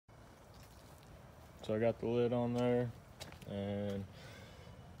So I got the lid on there, and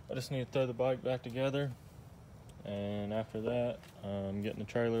I just need to throw the bike back together. And after that, I'm getting the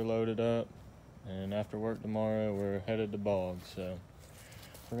trailer loaded up, and after work tomorrow, we're headed to Boggs. So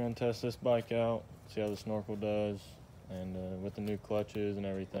we're gonna test this bike out, see how the snorkel does, and with the new clutches and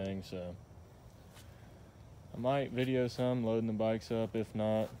everything. So I might video some loading the bikes up. If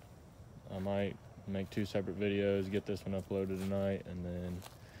not, I might make 2 separate videos, get this one uploaded tonight, and then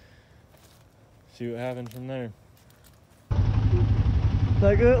see what happens from there.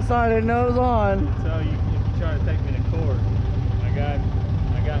 The good side of nose on. So if you try to take me to court, I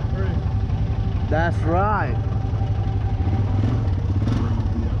got proof. That's right.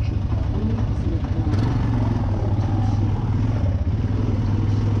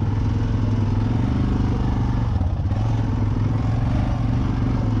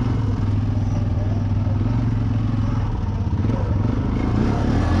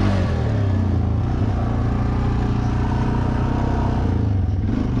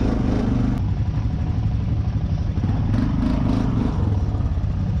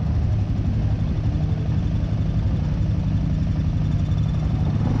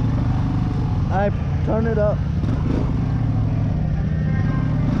 I turn it up.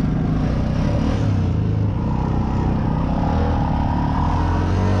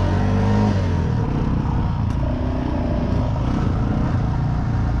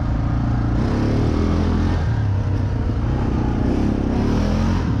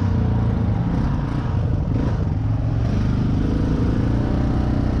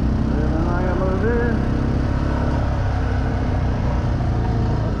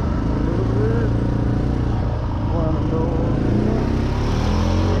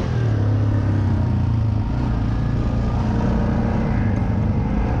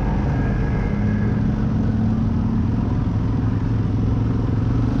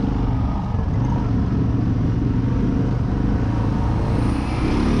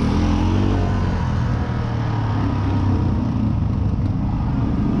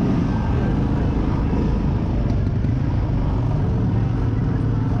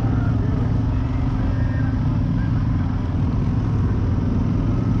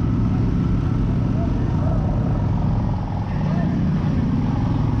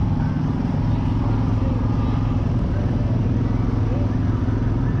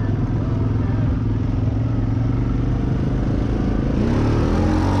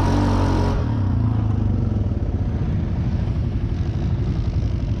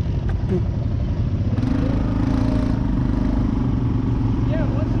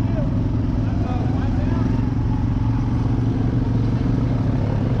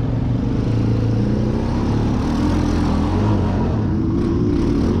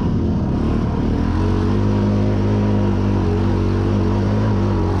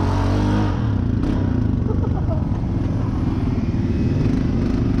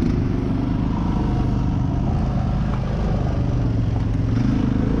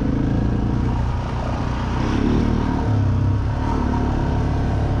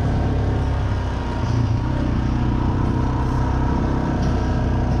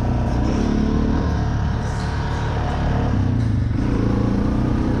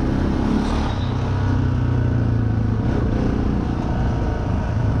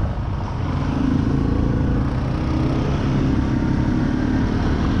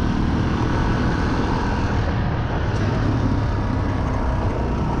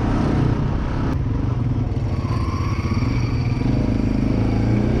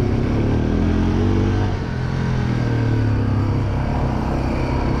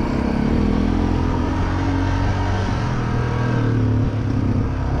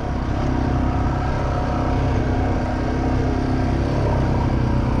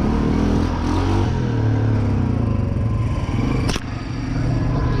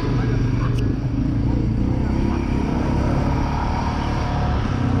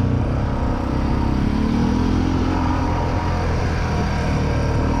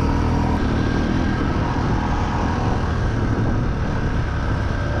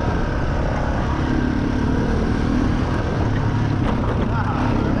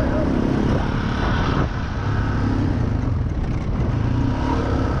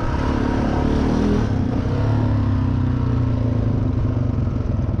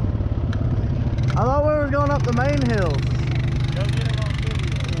 The main hills. Go get him on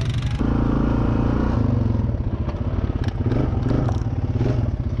video.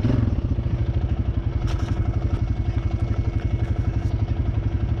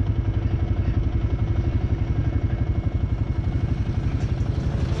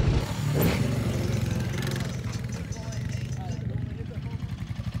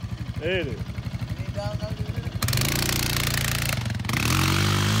 Hit it.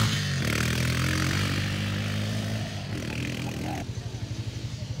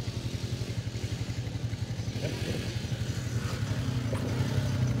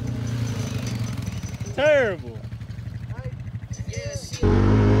 Terrible.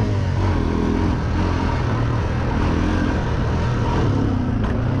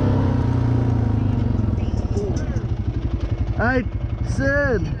 Hey,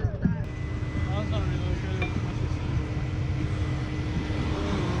 Sid.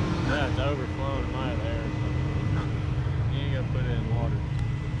 Yeah, it's overflowing in my there. You ain't gonna put it in water.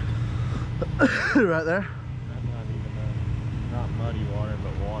 Right there. That's not even not muddy water,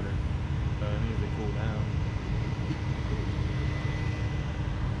 but water. So it needs to cool down.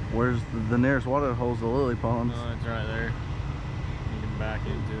 Where's the nearest water hole's the lily ponds? No, it's right there. You can back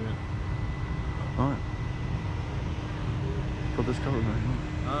into it. Alright. Put this cover back on.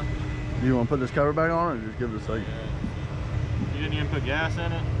 Huh? Do you want to put this cover back on or just give it a second? Yeah. You didn't even put gas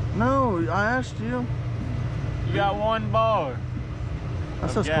in it? No, I asked you. You got 1 bar.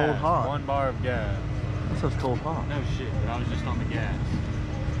 That says cold hot. 1 bar of gas. That says cold hot. No shit, but I was just on the gas.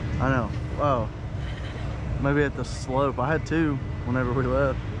 I know. Oh. Maybe at the slope. I had 2 whenever we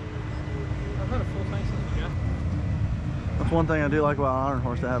left. I've had a full tank since we got. That's one thing I do like about Iron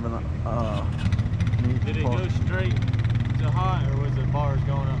Horse, to having Did it go straight to hot, or was the bars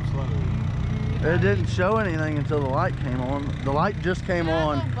going up slowly? It didn't show anything until the light came on. The light just came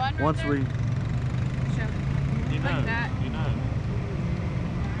on once we... You know, you know.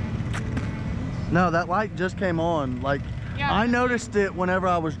 No, that light just came on. Like, Yeah. I noticed it whenever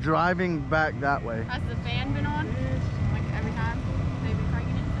I was driving back that way. Has the fan been on? Like every time they've been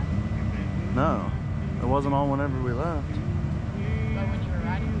cranking it and stuff? No, it wasn't on whenever we left. But when you were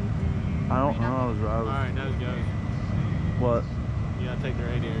riding? I don't know, I was driving. Alright, nose goes. What? You gotta take the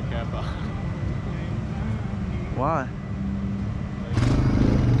radiator cap off. Why?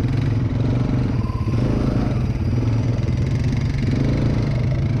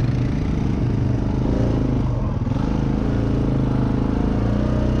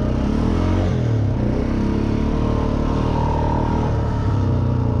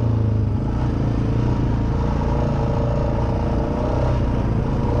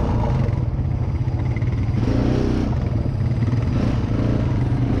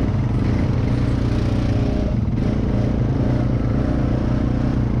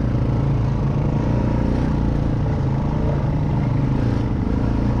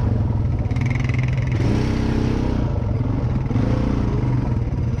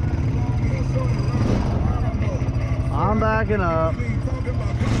 I'm backing up.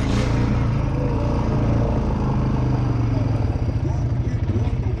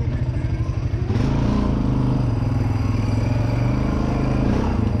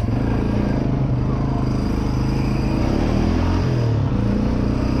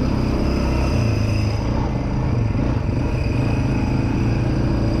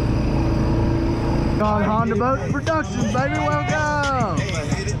 On Honda Boat Productions, baby, welcome!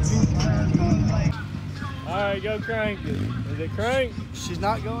 Alright, go crank it. Is it cranked? She's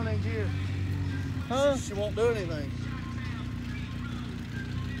not going in gear. Huh? She won't do anything.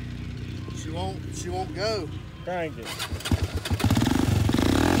 She won't go. Crank it.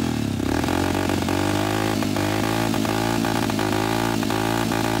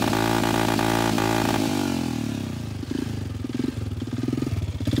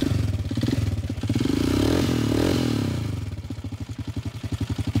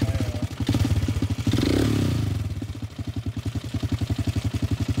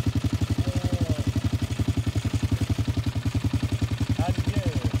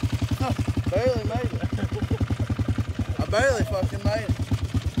 Barely made it. I barely fucking made it.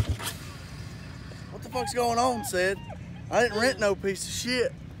 What the fuck's going on, Sid? I didn't rent no piece of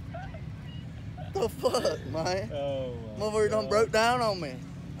shit. What the fuck, man? Oh, Motherfucker done broke down on me.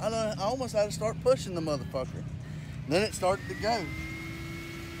 I almost had to start pushing the motherfucker. Then it started to go.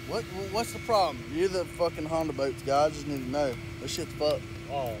 What's the problem? You're the fucking Honda Boats guy. I just need to know. This shit's fucked.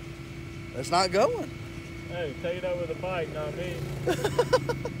 Oh. It's not going. Hey, take it over the bike, not me.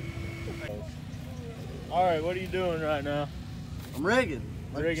 Alright, what are you doing right now? I'm rigging.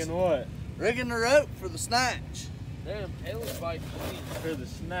 Rigging what? Rigging the rope for the snatch. Damn, Taylor's bike clean. For the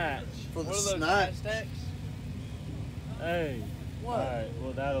snatch. For the What are those snatch. high stacks? Hey. What? Alright,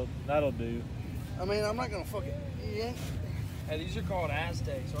 well that'll do. I mean, I'm not gonna fucking. Yeah. Hey, these are called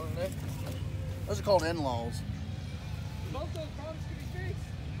Aztecs, aren't they? Those are called in-laws. Both those problems can be fixed.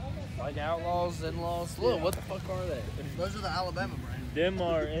 Like outlaws, in-laws. Look, Yeah. what the fuck are they? Those are the Alabama brand. Them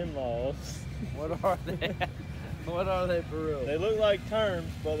are in-laws. What are they? What are they for real? They look like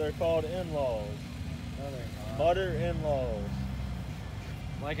terms, but they're called in-laws. Butter in-laws.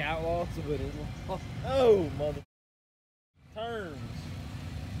 Like outlaws, but in-laws. Oh, mother. Terms.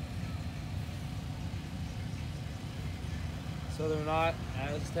 So they're not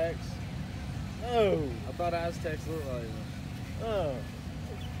Aztecs? No. I thought Aztecs looked like them. Oh.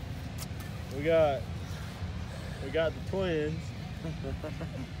 We got the twins.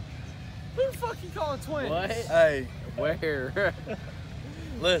 Who the fuck you calling twins? What? Hey, Where?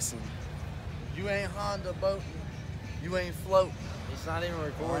 listen. You ain't Honda boating. You ain't floating. It's not even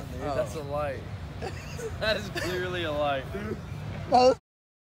recording, dude. Oh. That's a light. That is clearly a light. No,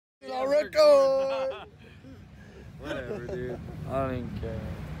 I'll record. Whatever, dude. I don't even care.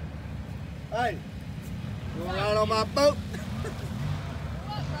 Hey, you want to ride on my boat?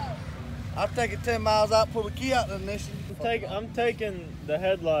 I'll take it 10 miles out, pull the key out of the ignition. I'm taking the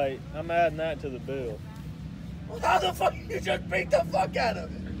headlight. I'm adding that to the bill. How the fuck you just beat the fuck out of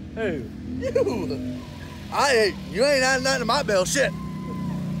it? Who? You. You ain't adding nothing to my bill. Shit.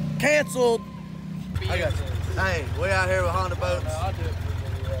 Canceled. I got you. Hey, we out here with Honda boats. I'll do it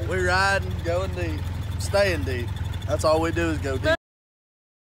for you. We riding, going deep, staying deep. That's all we do is go deep.